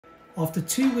After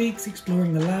 2 weeks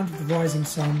exploring the land of the rising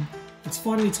sun, it's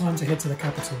finally time to head to the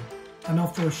capital. And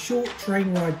after a short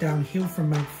train ride downhill from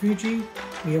Mount Fuji,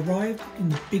 we arrived in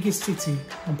the biggest city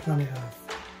on planet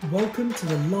Earth. Welcome to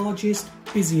the largest,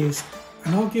 busiest,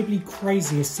 and arguably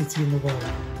craziest city in the world.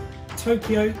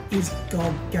 Tokyo is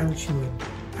gargantuan,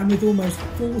 and with almost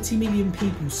 40 million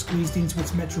people squeezed into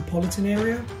its metropolitan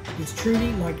area, it's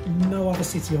truly like no other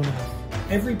city on Earth.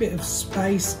 Every bit of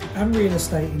space and real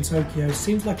estate in Tokyo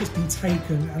seems like it's been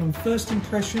taken, and on first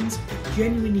impressions, it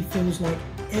genuinely feels like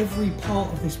every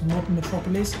part of this modern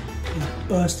metropolis is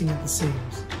bursting at the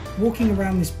seams. Walking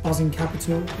around this buzzing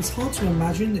capital, it's hard to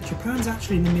imagine that Japan's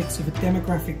actually in the midst of a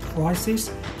demographic crisis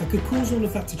that could cause all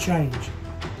of that to change.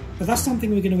 But that's something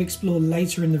we're going to explore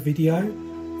later in the video.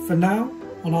 For now,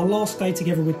 on our last day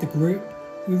together with the group,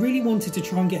 we really wanted to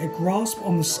try and get a grasp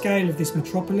on the scale of this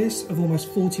metropolis of almost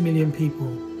 40 million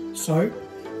people. So,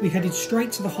 we headed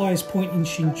straight to the highest point in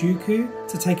Shinjuku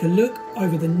to take a look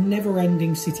over the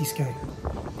never-ending cityscape.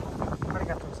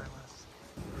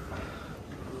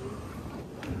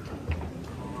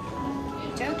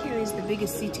 Tokyo is the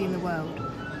biggest city in the world,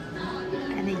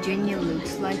 and it genuinely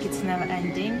looks like it's never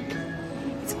ending.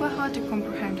 It's quite hard to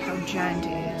comprehend how giant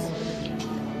it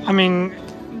is. I mean,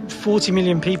 40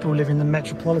 million people live in the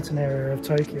metropolitan area of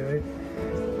Tokyo.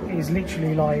 It is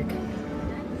literally like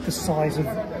the size of,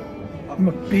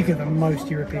 bigger than most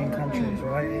European countries,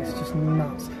 right? It's just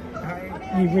nuts.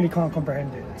 You really can't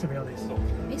comprehend it, to be honest. It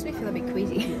makes me feel a bit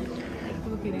queasy.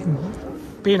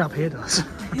 Being up here does.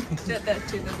 That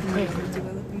too doesn't make it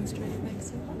developing straight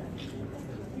next.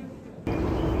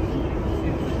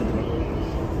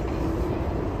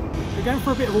 We're going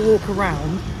for a bit of a walk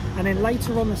around, and then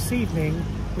later on this evening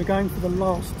we're going for the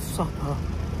Last Supper.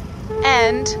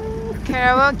 And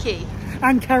karaoke.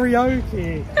 And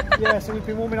karaoke. Yeah, so we've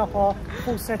been warming up our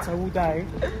falsetto all day,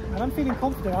 and I'm feeling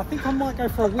confident. I think I might go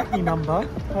for a Whitney number,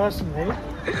 personally.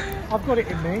 I've got it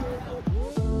in me.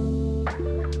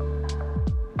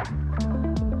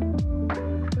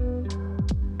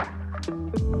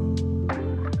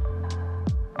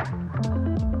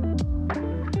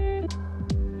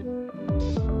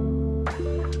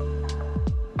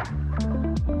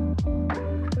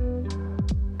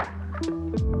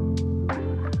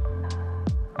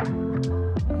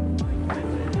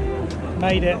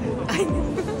 Made it.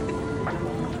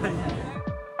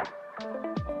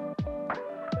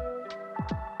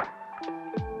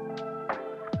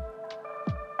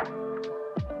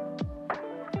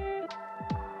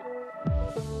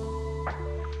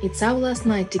 It's our last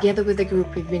night together with the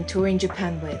group we've been touring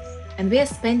Japan with, and we are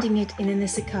spending it in an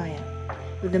izakaya,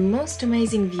 with the most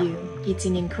amazing view,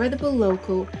 eating incredible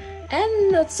local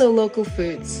and not so local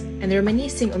foods, and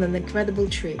reminiscing on an incredible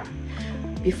trip,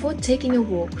 before taking a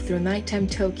walk through nighttime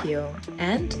Tokyo,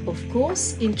 and, of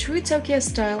course, in true Tokyo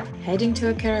style, heading to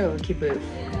a karaoke booth.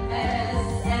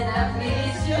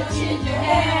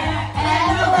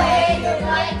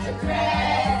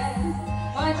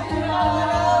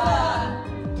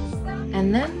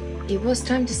 And then it was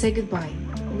time to say goodbye,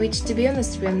 which, to be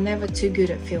honest, we are never too good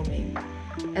at filming,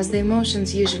 as the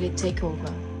emotions usually take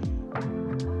over.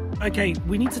 Okay,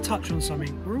 we need to touch on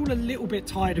something. We're all a little bit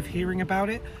tired of hearing about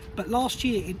it, but last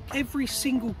year in every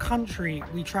single country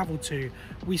we travelled to,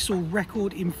 we saw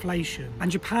record inflation.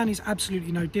 And Japan is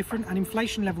absolutely no different, and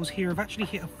inflation levels here have actually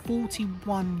hit a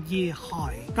 41-year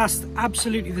high. That's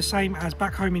absolutely the same as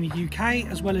back home in the UK,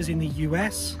 as well as in the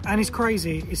US. And it's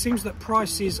crazy. It seems that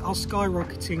prices are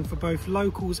skyrocketing for both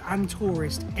locals and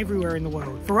tourists everywhere in the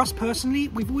world. For us personally,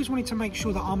 we've always wanted to make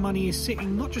sure that our money is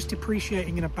sitting, not just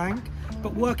depreciating in a bank,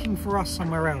 but working for us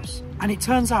somewhere else. And it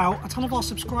turns out a ton of our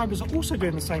subscribers are also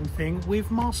doing the same thing with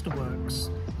Masterworks.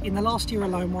 In the last year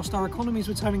alone, whilst our economies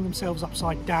were turning themselves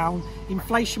upside down,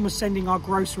 inflation was sending our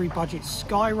grocery budget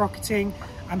skyrocketing,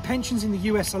 and pensions in the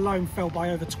US alone fell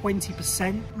by over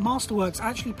 20%. Masterworks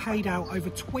actually paid out over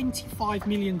 $25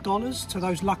 million to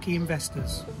those lucky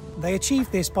investors. They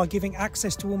achieved this by giving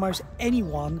access to almost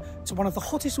anyone to one of the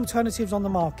hottest alternatives on the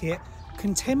market,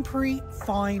 contemporary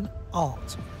fine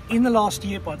art. In the last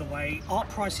year, by the way, art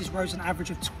prices rose an average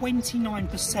of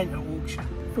 29% at auction.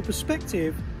 For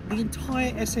perspective, the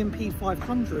entire S&P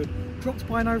 500 dropped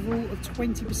by an overall of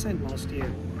 20% last year.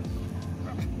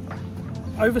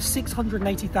 Over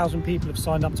 680,000 people have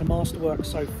signed up to Masterworks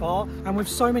so far, and with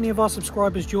so many of our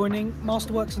subscribers joining,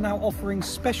 Masterworks are now offering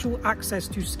special access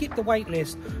to skip the wait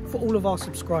list for all of our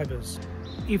subscribers.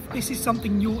 If this is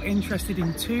something you're interested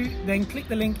in too, then click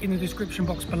the link in the description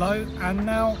box below. And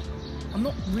now, I'm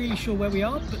not really sure where we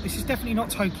are, but this is definitely not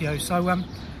Tokyo, so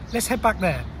let's head back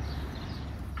there.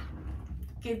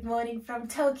 Good morning from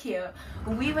Tokyo.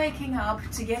 We're waking up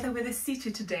together with the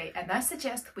city today, and I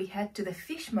suggest we head to the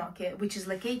fish market, which is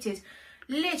located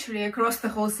literally across the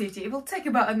whole city. It will take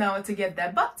about an hour to get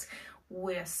there, but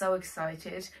we're so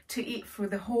excited to eat through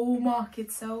the whole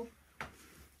market, so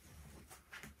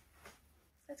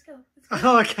let's go.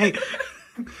 Oh, okay.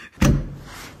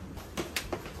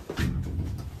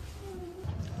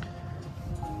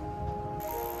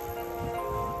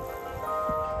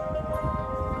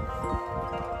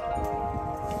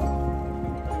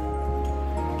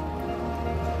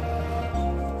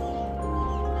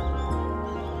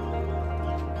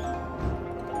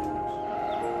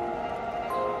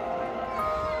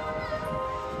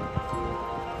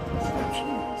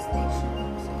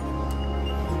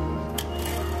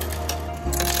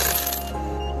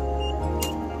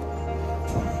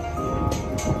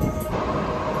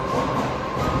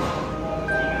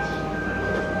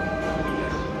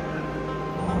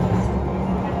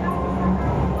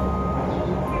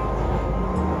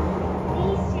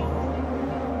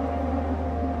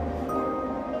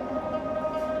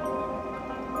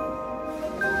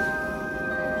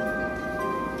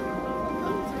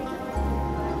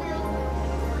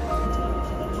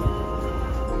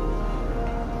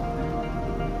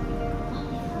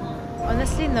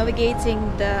 Honestly, navigating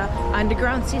the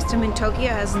underground system in Tokyo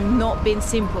has not been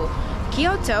simple.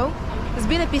 Kyoto has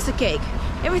been a piece of cake.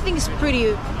 Everything is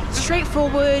pretty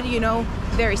straightforward, you know,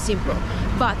 very simple.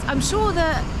 But I'm sure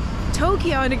the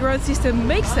Tokyo underground system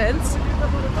makes sense,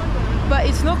 but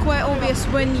it's not quite obvious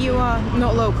when you are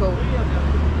not local.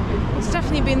 It's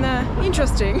definitely been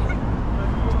interesting.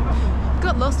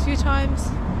 Got lost a few times,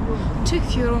 took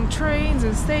few wrong trains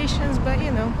and stations, but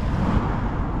you know.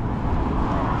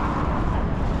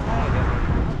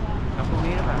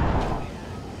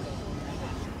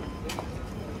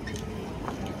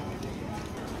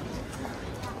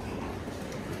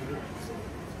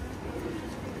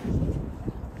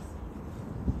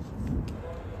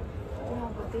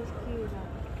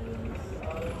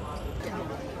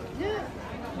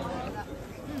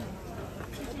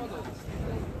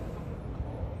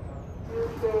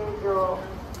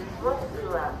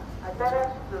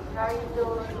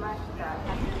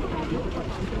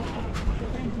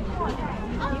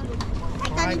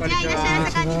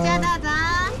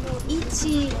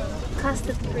 Ichi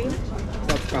custard cream.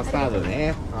 Custard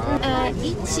ね。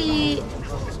Ichi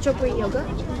strawberry yogurt.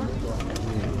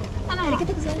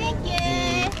 Thank you.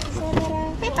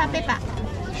 Pepper, pepper.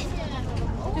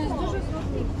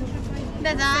 ど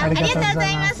うぞ。ありがとうご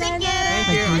ざいます。Thank you.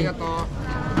 ありがとう。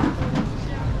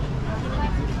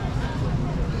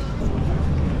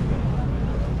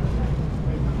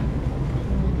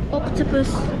Octopus,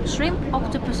 shrimp,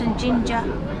 octopus and ginger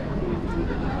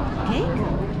cake?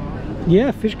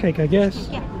 Yeah, fish cake, I guess.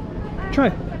 Yeah. Try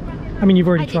it. I mean, you've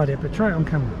already tried it, but try it on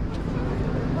camera.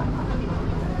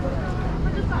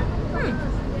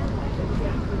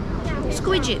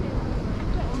 Squidgy.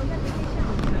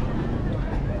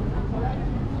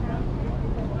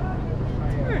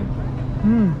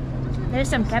 There's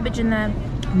some cabbage in there.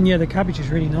 Yeah, the cabbage is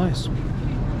really nice.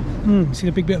 See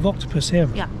the big bit of octopus here?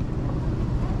 Yeah.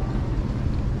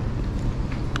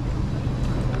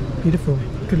 Beautiful.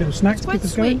 Good little snack to Quite keep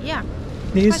us sweet, going. yeah.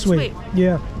 It is Quite sweet.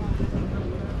 Yeah.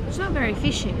 It's not very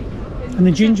fishy. And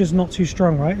the ginger's not too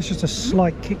strong, right? It's just a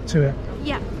slight kick to it.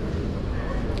 Yeah.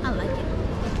 I like it.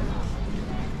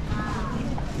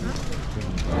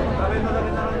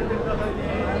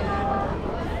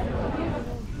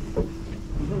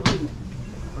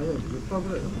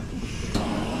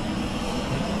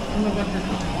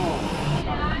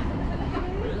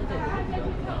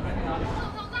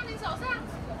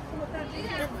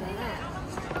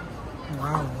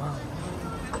 Wow, wow.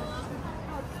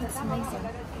 That's amazing.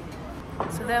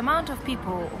 So the amount of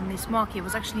people on this market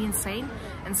was actually insane,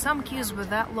 and some queues were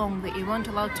that long that you weren't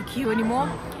allowed to queue anymore.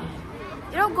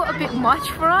 It all got a bit much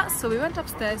for us, so we went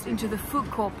upstairs into the food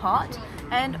court part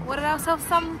and ordered ourselves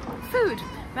some food.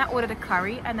 Matt ordered a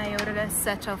curry and I ordered a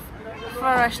set of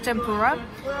fresh tempura.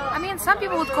 I mean, some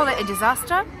people would call it a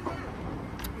disaster.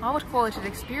 I would call it an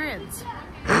experience.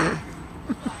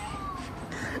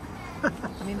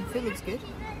 I mean, the food looks good.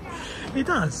 It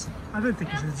does. I don't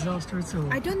think it's a disaster at all.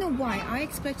 I don't know why. I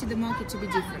expected the market to be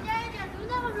different.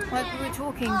 Like we were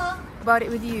talking about it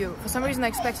with you. For some reason I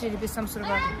expected it to be some sort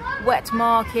of a wet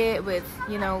market with,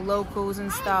 you know, locals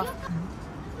and stuff.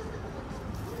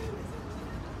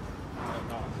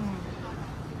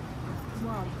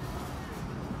 Wow.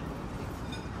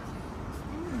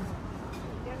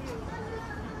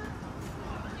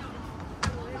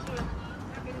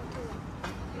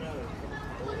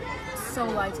 So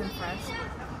light and fresh.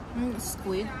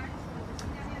 Squid.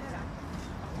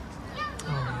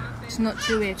 It's not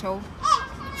chewy at all. It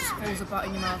just falls apart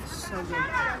in your mouth. So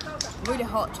good. Really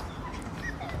hot.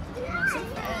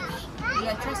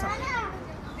 Yeah, try some.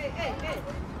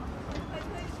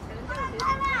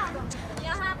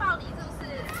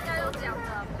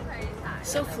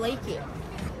 So flaky.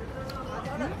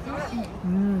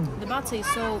 The butter is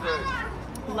so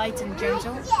light and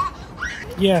gentle.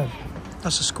 Yeah,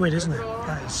 that's a squid, isn't it?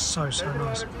 That is so nice. I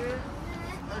was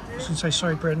going to say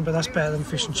sorry, Britain, but that's better than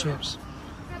fish and chips.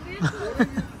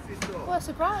 What a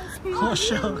surprise! What a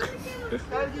shock.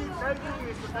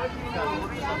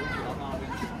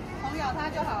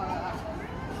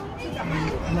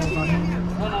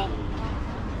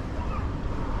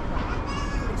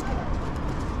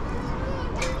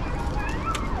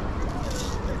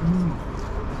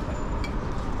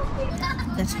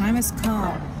 The time has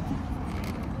come.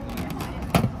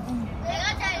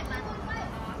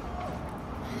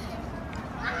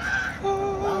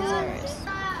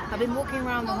 I've been walking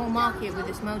around the whole market with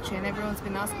this mochi and everyone's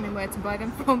been asking me where to buy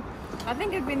them from. I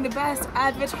think it's been the best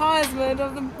advertisement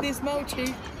of this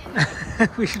mochi.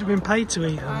 We should have been paid to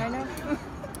eat them. I know.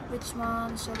 Which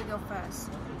one shall we go first?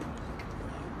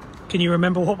 Can you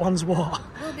remember what one's what?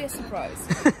 Will be a surprise.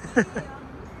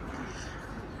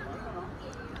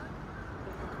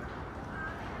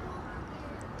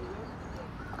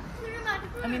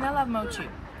 I mean, I love mochi,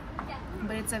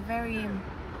 but it's a very,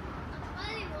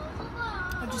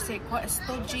 how do you say, quite a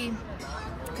stodgy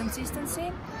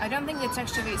consistency. I don't think the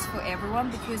texture of it is for everyone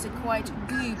because it's quite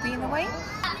gloopy in a way.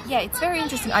 Yeah, it's very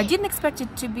interesting. I didn't expect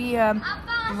it to be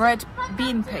red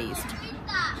bean paste,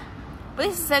 but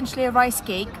this is essentially a rice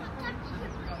cake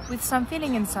with some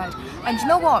filling inside. And you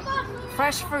know what?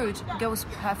 Fresh fruit goes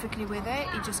perfectly with it.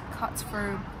 It just cuts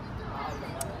through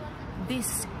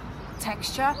this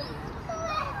texture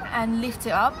and lift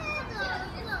it up.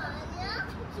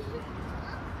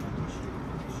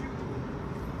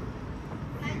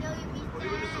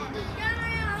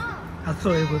 I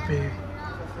thought it would be.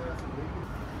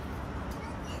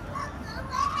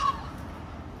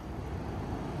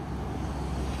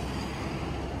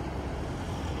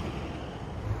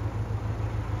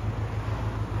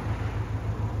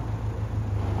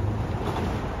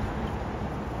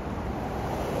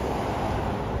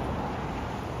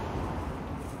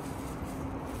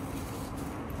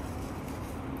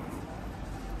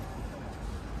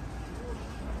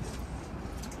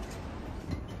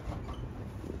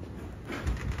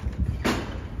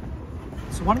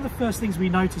 So one of the first things we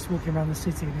noticed walking around the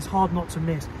city, and it's hard not to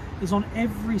miss, is on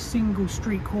every single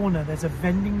street corner there's a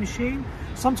vending machine,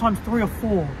 sometimes 3 or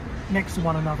 4 next to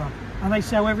one another, and they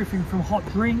sell everything from hot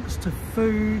drinks to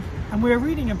food. And we were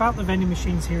reading about the vending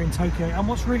machines here in Tokyo, and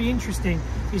what's really interesting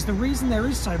is the reason there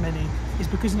is so many is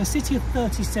because in a city of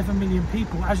 37 million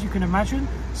people, as you can imagine,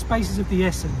 space is of the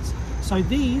essence. So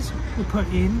these were put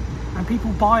in and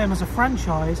people buy them as a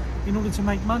franchise in order to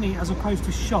make money as opposed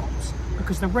to shops,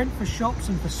 because the rent for shops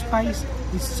and for space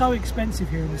is so expensive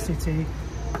here in the city.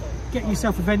 Getting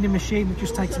yourself a vending machine that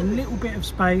just takes a little bit of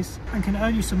space and can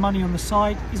earn you some money on the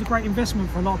side is a great investment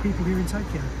for a lot of people here in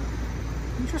Tokyo.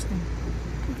 Interesting.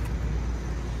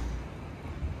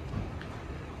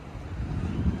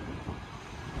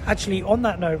 Actually, on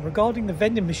that note, regarding the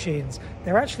vending machines,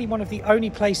 they're actually one of the only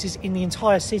places in the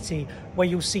entire city where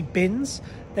you'll see bins.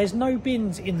 There's no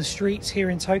bins in the streets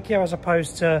here in Tokyo as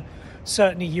opposed to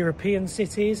certainly European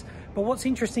cities. But what's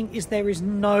interesting is there is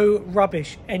no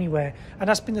rubbish anywhere, and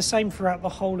that's been the same throughout the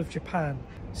whole of Japan.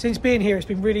 Since being here, it's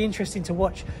been really interesting to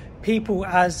watch people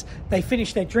as they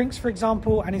finish their drinks, for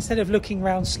example, and instead of looking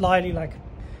around slyly like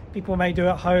people may do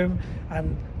at home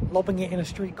and lobbing it in a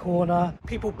street corner,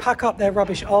 people pack up their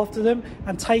rubbish after them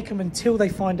and take them until they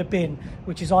find a bin,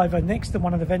 which is either next to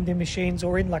one of the vending machines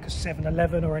or in like a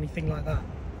 7-Eleven or anything like that.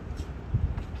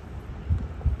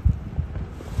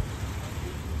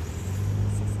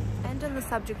 And on the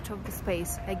subject of the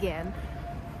space again,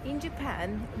 in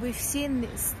Japan we've seen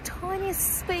these tiny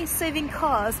space-saving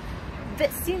cars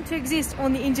that seem to exist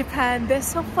only in Japan. They're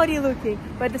so funny looking,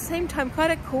 but at the same time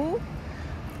kind of cool.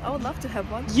 I would love to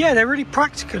have one. Yeah, they're really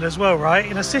practical as well, right?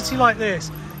 In a city like this,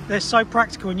 they're so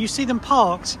practical, and you see them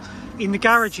parked in the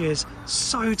garages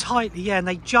so tightly, yeah, and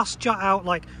they just jut out,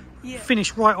 like,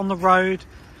 finish right on the road.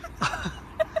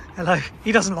 Hello,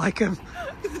 he doesn't like them.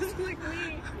 He doesn't like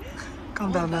me.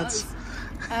 Calm down, lads.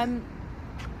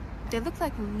 They look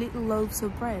like little loaves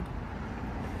of bread.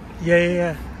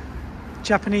 Yeah.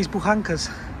 Japanese buhankas.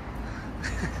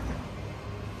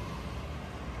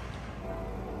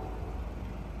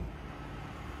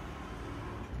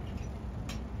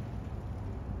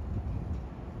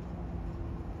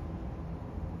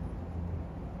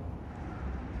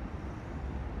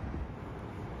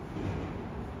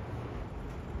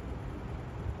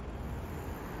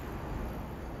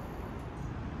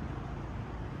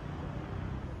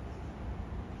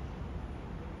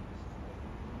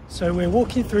 So we're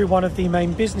walking through one of the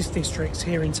main business districts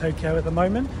here in Tokyo at the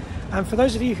moment. And for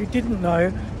those of you who didn't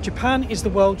know, Japan is the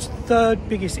world's third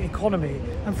biggest economy.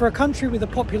 And for a country with a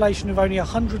population of only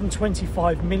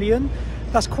 125 million,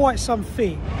 that's quite some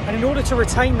feat. And in order to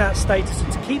retain that status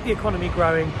and to keep the economy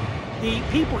growing, the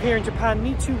people here in Japan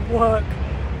need to work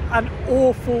an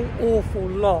awful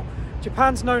lot.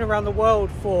 Japan's known around the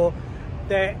world for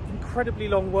their incredibly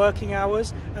long working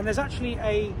hours, and there's actually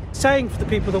a saying for the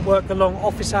people that work the long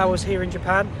office hours here in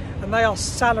Japan, and they are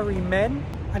salary men.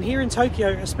 And here in Tokyo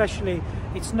especially,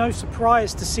 it's no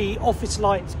surprise to see office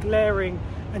lights glaring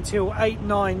until 8,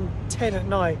 9, 10 at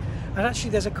night. And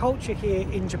actually there's a culture here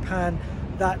in Japan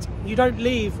that you don't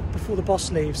leave before the boss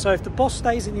leaves. So if the boss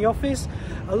stays in the office,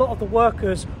 a lot of the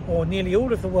workers, or nearly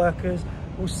all of the workers,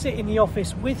 will sit in the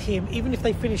office with him even if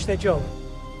they finish their job.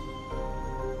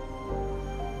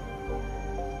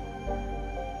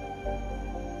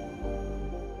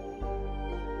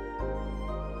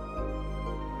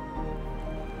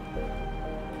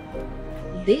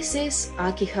 This is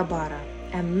Akihabara,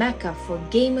 a mecca for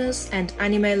gamers and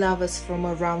anime lovers from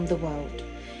around the world.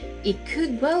 It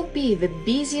could well be the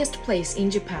busiest place in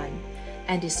Japan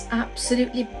and is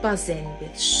absolutely buzzing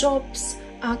with shops,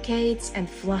 arcades and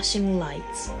flashing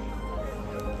lights.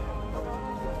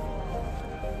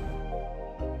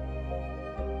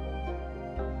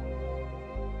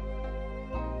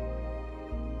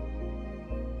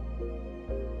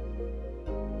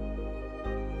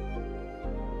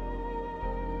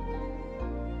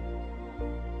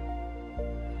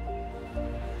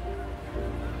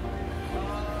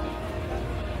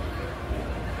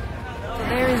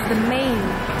 The main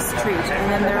street,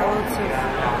 and then there are lots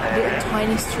of little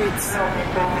tiny streets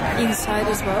inside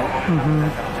as well.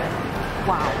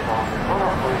 Wow.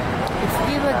 If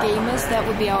we were gamers, that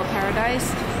would be our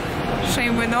paradise.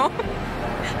 Shame we're not.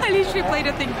 I literally played,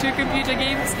 I think, 2 computer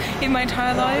games in my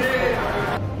entire life.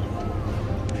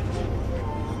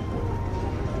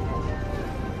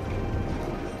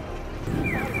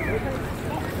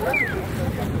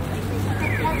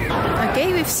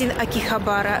 Okay, we've seen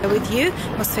Akihabara with you,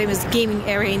 most famous gaming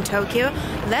area in Tokyo.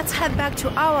 Let's head back to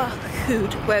our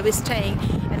hood where we're staying,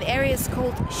 and the area is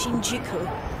called Shinjuku.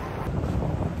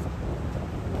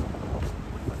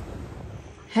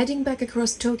 Heading back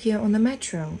across Tokyo on the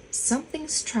metro, something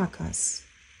struck us.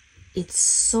 It's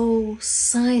so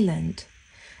silent.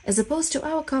 As opposed to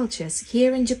our cultures,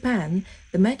 here in Japan,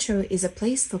 the metro is a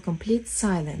place for complete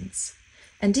silence,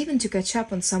 and even to catch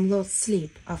up on some lost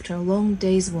sleep after a long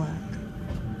day's work.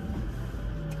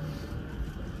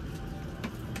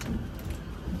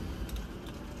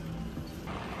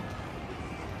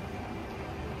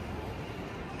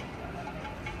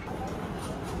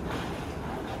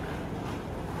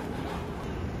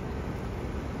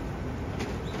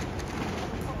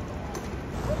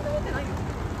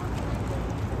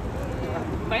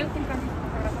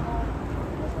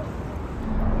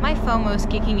 My FOMO is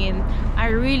kicking in. I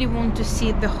really want to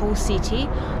see the whole city,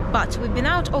 but we've been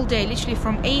out all day, literally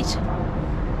from 8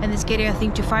 and it's getting, I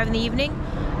think, to 5 in the evening,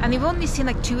 and we've only seen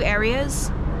like 2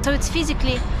 areas, so it's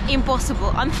physically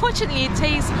impossible. Unfortunately, it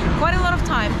takes quite a lot of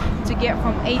time to get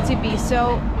from A to B,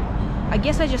 so I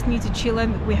guess I just need to chill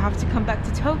and we have to come back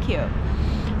to Tokyo.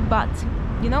 But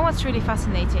you know what's really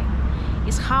fascinating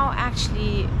is how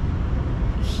actually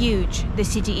huge the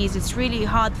city is. It's really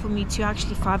hard for me to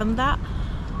actually fathom that,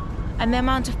 and the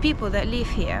amount of people that live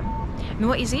here. And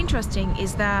what is interesting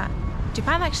is that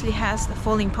Japan actually has a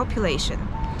falling population.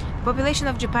 The population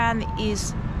of Japan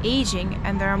is aging,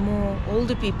 and there are more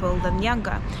older people than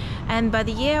younger. And by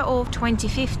the year of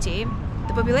 2050,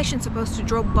 the population is supposed to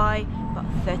drop by about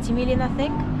 30 million, I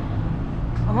think.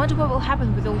 I wonder what will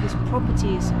happen with all these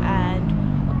properties and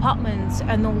apartments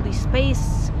and all this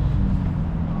space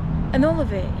and all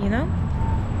of it, you know?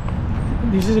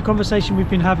 This is a conversation we've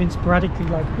been having sporadically,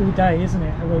 like all day, isn't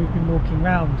it? Where we've been walking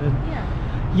around,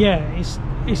 and yeah, it's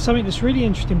something that's really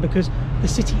interesting because the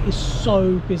city is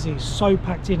so busy, so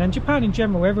packed in, and Japan in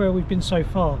general, everywhere we've been so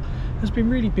far, has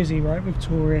been really busy, right, with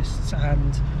tourists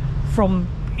and from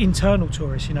internal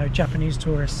tourists, you know, Japanese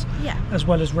tourists, as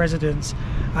well as residents.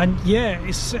 And yeah,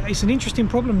 it's an interesting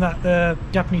problem that the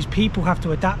Japanese people have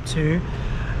to adapt to.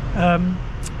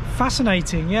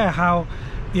 Fascinating, yeah, how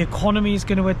the economy is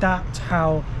going to adapt,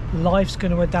 how life's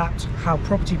going to adapt, how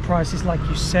property prices, like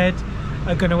you said,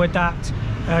 are going to adapt.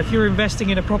 If you're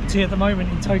investing in a property at the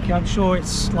moment in Tokyo, I'm sure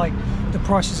it's like the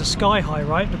prices are sky high,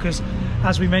 right? Because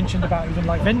as we mentioned about even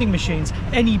like vending machines,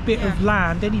 any bit of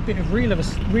land, any bit of real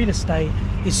estate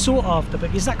is sought after.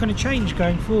 But is that going to change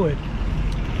going forward?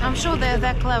 I'm sure they're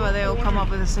that clever, they'll come up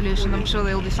with a solution. I'm sure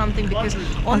they'll do something, because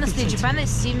honestly Japan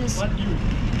seems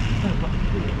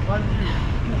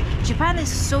Japan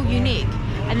is so unique,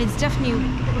 and it's definitely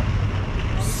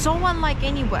so unlike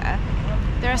anywhere.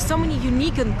 There are so many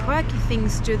unique and quirky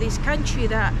things to this country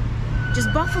that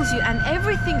just baffles you, and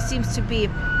everything seems to be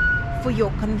for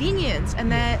your convenience,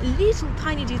 and there are little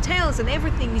tiny details, and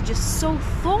everything is just so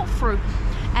thought through.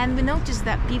 And we notice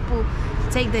that people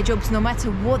take their jobs, no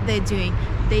matter what they're doing,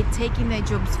 they're taking their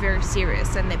jobs very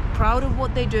serious, and they're proud of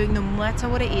what they're doing no matter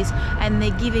what it is, and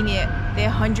they're giving it their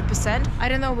 100%. I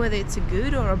don't know whether it's a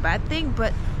good or a bad thing,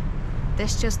 but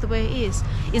that's just the way it is.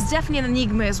 It's definitely an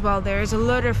enigma as well. There is a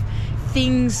lot of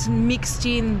things mixed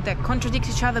in that contradict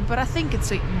each other, but I think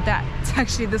it's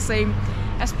actually the same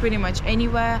as pretty much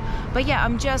anywhere. But yeah,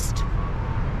 I'm just,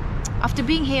 after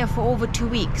being here for over 2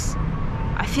 weeks,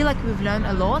 I feel like we've learned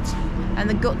a lot,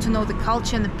 and I got to know the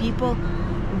culture and the people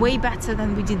way better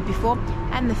than we did before,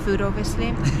 and the food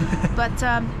obviously. But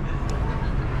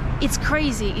it's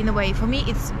crazy in a way. For me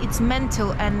it's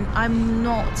mental, and I'm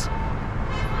not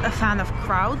a fan of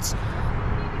crowds,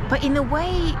 but in a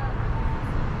way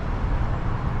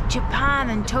Japan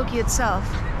and Tokyo itself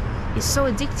is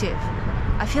so addictive.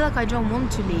 I feel like I don't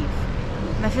want to leave,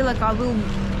 and I feel like I will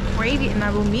crave it, and I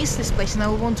will miss this place, and I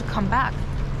will want to come back.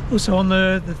 Also, on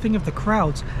the thing of the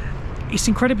crowds, it's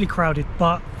incredibly crowded,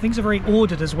 but things are very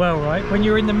ordered as well, right? When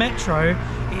you're in the metro,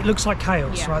 it looks like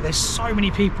chaos, right? There's so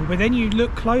many people, but then you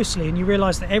look closely and you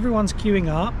realise that everyone's queuing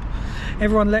up.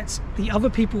 Everyone lets the other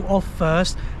people off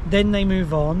first, then they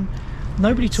move on.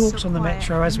 Nobody talks on the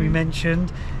metro, as we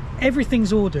mentioned.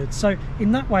 Everything's ordered, so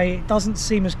in that way it doesn't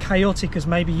seem as chaotic as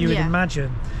maybe you would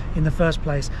imagine in the first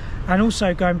place. And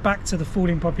also, going back to the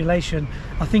falling population,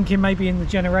 I think maybe in the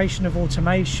generation of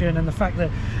automation and the fact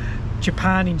that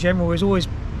Japan in general has always,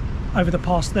 over the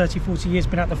past 30-40 years,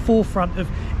 been at the forefront of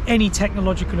any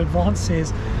technological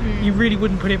advances, you really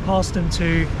wouldn't put it past them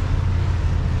to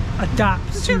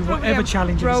adapt to whatever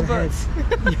challenges ahead.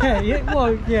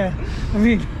 I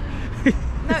mean,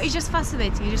 no, it's just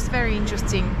fascinating. It's just a very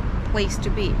interesting place to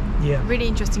be. Yeah. Really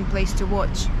interesting place to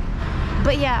watch.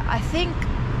 But yeah, I think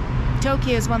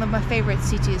Tokyo is one of my favorite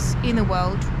cities in the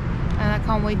world, and I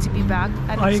can't wait to be back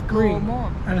and explore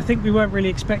more. And I think we weren't really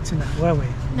expecting that, were we?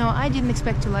 No, I didn't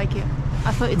expect to like it.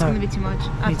 I thought it's going to be too much.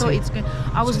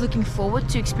 I was looking forward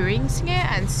to experiencing it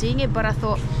and seeing it, but I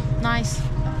thought, nice,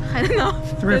 I don't know.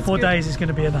 3 or 4 days is going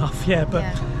to be enough,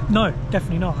 but no,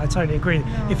 definitely not. I totally agree.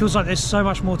 No. It feels like there's so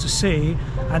much more to see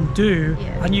and do,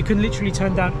 and you can literally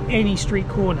turn down any street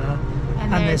corner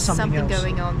and there's something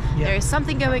going on. There is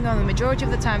something going on the majority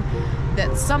of the time.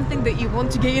 That's something that you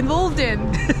want to get involved in.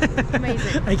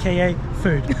 Amazing. AKA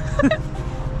food.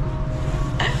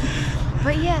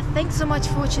 But yeah, thanks so much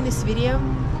for watching this video,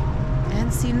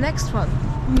 and see you next one.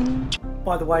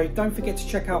 By the way, don't forget to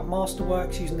check out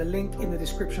Masterworks using the link in the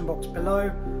description box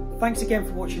below. Thanks again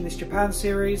for watching this Japan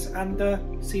series, and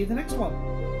see you in the next one.